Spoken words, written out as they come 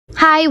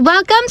Hi,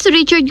 welcome to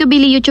Richard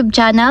Cabile YouTube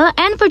channel,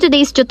 and for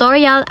today's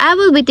tutorial, I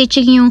will be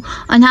teaching you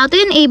on how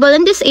to enable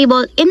and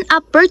disable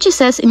in-app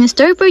purchases,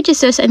 in-store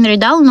purchases, and their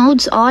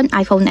downloads on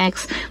iPhone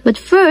X. But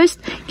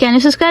first, can you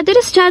subscribe to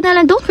this channel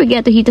and don't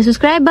forget to hit the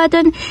subscribe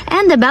button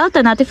and the bell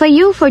to notify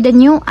you for the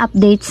new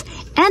updates.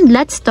 And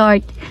let's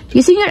start.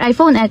 Using your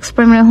iPhone X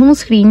from your home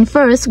screen,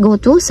 first go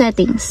to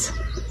Settings.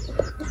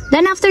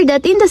 Then after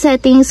that, in the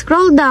settings,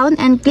 scroll down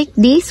and click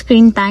the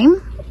Screen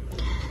Time.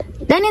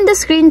 Then in the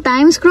screen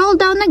time, scroll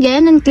down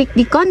again and click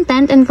the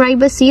content and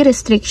privacy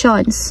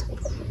restrictions.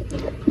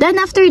 Then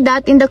after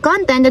that, in the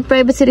content and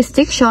privacy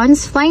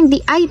restrictions, find the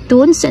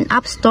iTunes and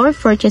App Store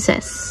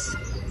purchases.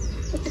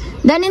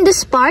 Then in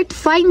this part,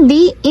 find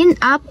the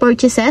in-app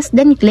purchases,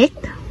 then click.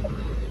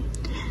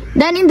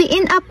 Then in the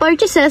in-app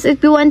purchases,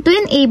 if you want to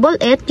enable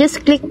it,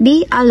 just click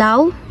the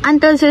allow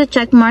until there's a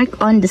check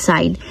mark on the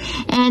side.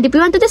 And if you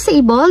want to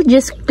disable,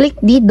 just click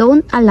the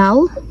don't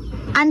allow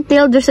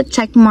until there's a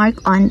check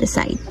mark on the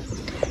side.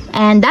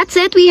 And that's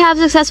it. We have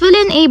successfully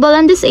enabled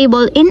and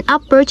disabled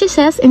in-app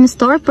purchases,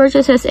 in-store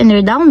purchases, and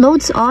their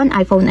downloads on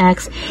iPhone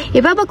X. If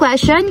you have a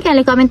question,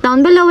 kindly comment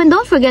down below and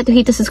don't forget to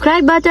hit the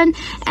subscribe button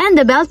and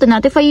the bell to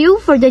notify you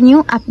for the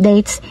new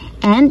updates.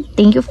 And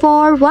thank you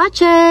for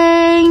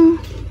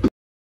watching!